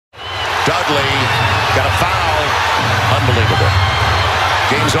Dudley got a foul. Unbelievable.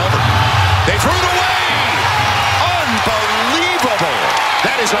 Game's over. They threw it away. Unbelievable.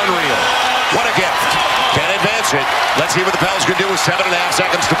 That is unreal. What a gift. Can't advance it. Let's see what the Pels can do with 7.5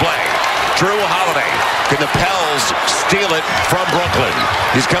 seconds to play. Jrue Holiday. Can the Pels steal it from Brooklyn?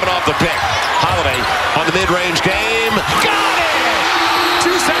 He's coming off the pick. Holiday on the mid-range game. Got it!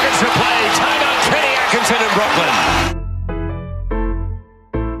 2 seconds to play. Timeout. Kenny Atkinson in Brooklyn.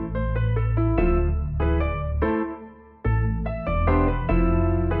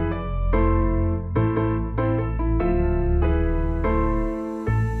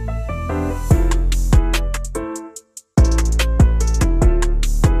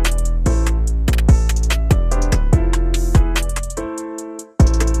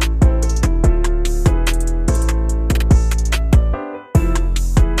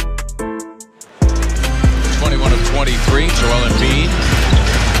 Joel Embiid,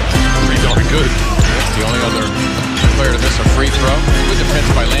 pretty darn good. The only other player to miss a free throw. Good defense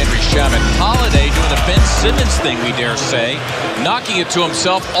by Landry Shamet. Holiday doing the Ben Simmons thing, we dare say, knocking it to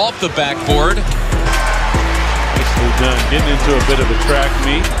himself off the backboard. Nicely done, getting into a bit of a track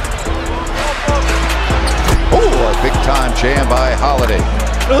meet. Oh, a big time jam by Holiday.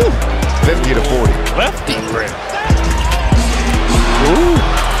 50-40. Lefty grip.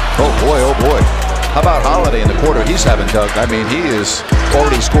 Oh boy, oh boy. How about Holiday in the quarter he's having, Doug? I mean, he has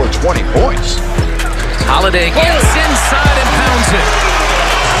already scored 20 points. Holiday gets inside and pounds it.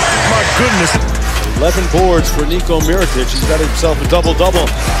 My goodness. 11 boards for Niko Mirotic. He's got himself a double-double.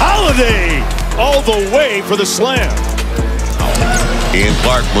 Holiday all the way for the slam. Ian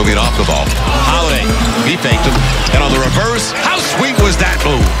Clark moving off the ball. Holiday, he faked him. And on the reverse, how sweet was that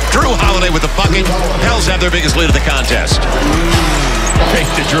move? Jrue Holiday with the bucket. Pels have their biggest lead of the contest. Fake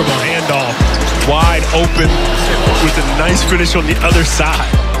the dribble handoff. Wide open with a nice finish on the other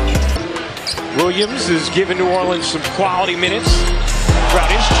side. Williams is giving New Orleans some quality minutes throughout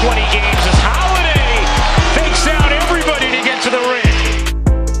his 20 games as Holiday fakes out everybody to get to the ring.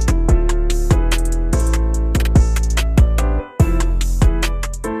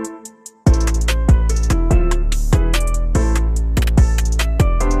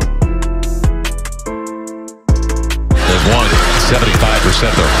 They've won 75%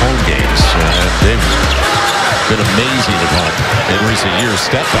 of their home games. They've been amazing at home in recent years.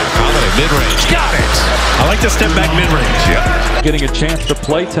 Step back, Holiday mid-range, got it! I like the step back mid-range. Yep. Getting a chance to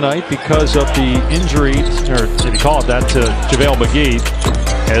play tonight because of the injury, or did you call it that, to JaVale McGee,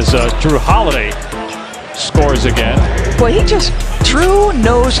 as Jrue Holiday scores again. Boy, Jrue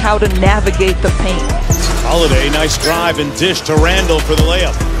knows how to navigate the paint. Holiday, nice drive and dish to Randall for the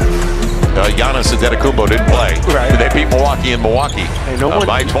layup. Giannis Antetokounmpo didn't play. Right. They beat Milwaukee in Milwaukee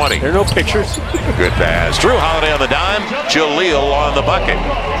by 20. There are no pictures. Good pass. Jrue Holiday on the dime. Jaleel on the bucket.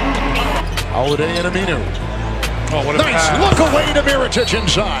 Holiday and Aminu. Oh, what a nice pass. Look away to Mirotic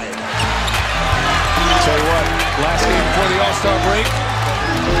inside. Tell you what, last game before the All-Star break,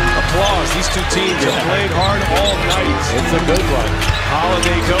 applause. These two teams have played hard all night. It's a good one.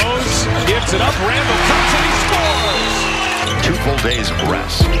 Holiday goes, gives it up. Randall comes and he scores. 2 full days of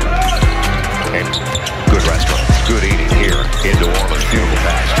rest. And good restaurant, good eating here in New Orleans. Beautiful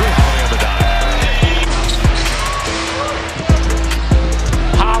pass. Jrue Holiday on the dime.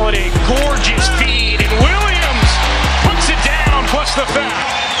 Holiday, gorgeous feed, and Williams puts it down, plus the foul.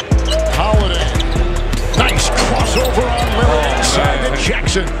 Holiday. Nice crossover on Murray inside to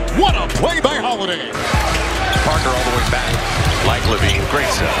Jackson. What a play by Holiday. Parker all the way back. Like Levine. Great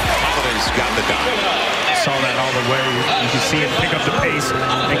set. Holiday's got the dime. Saw that all the way. You can see him pick up the pace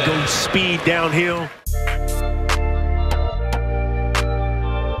and go speed downhill.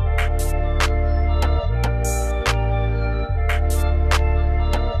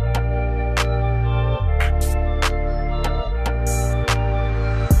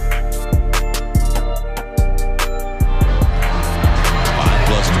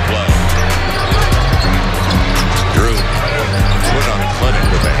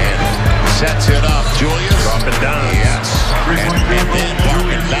 Sets it up, Julius. Dropping down. Yes. And then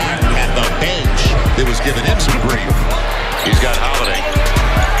walking back at the bench. That was giving him some grief. He's got Holiday.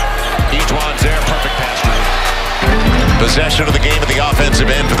 Ejuan's there. Perfect pass through. Possession of the game at the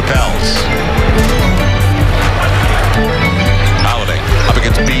offensive end for the Pels. Holiday up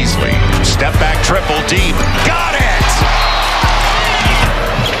against Beasley. Step back triple deep. Got it!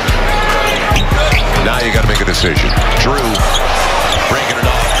 Now you got to make a decision. Jrue breaking it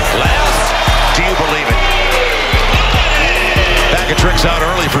off. Last. Do you believe it? Bag of tricks out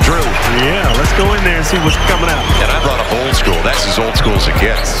early for Jrue. Yeah, let's go in there and see what's coming out. And I brought up old school. That's as old school as it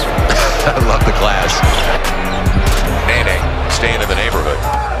gets. I love the class. Nene staying in the neighborhood.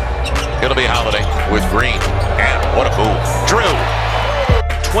 It'll be Holiday with Green. And what a move. Jrue.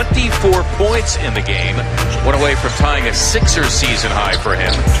 24 points in the game. One away from tying a Sixers season high for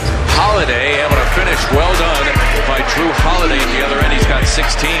him. Holiday able to finish. Well done by Jrue Holiday at the other end. He's got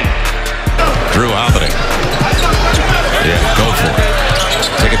 16. Jrue Holiday. Yeah, go for it.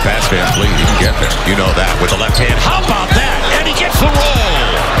 Take it past Van Fleet. He can get there. You know that with the left hand. How about that? And he gets the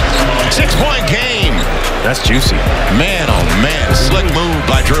roll. 6-point game. That's juicy. Man, oh man. Slick move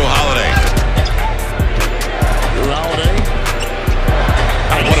by Jrue Holiday. Jrue Holiday.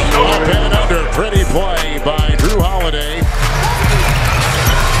 What a move. And under. Pretty play by Jrue Holiday.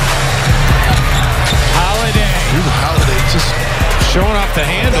 Jrue Holiday just showing off the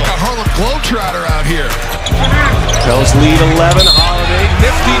handle. Like a Harlem Globetrotter out here. Pels lead 11. Holiday.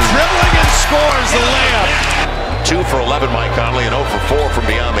 Nifty dribbling and scores the layup. 2 for 11, Mike Conley, and 0 for 4 from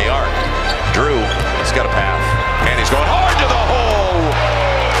beyond the arc. Jrue, he's got a path. And he's going hard to the hole.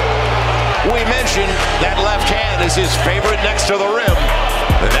 We mentioned that left hand is his favorite next to the rim.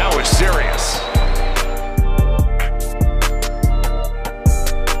 And now it's serious.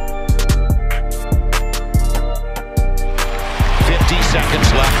 50 seconds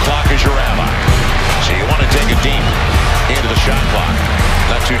left. Clock is your ally. So you want to take it deep into the shot clock.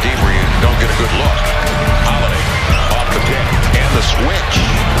 Not too deep where you don't get a good look. Holiday off the pick and the switch.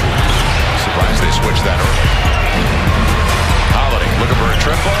 Surprised they switched that early. Holiday looking for a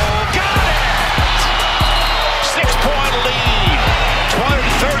triple.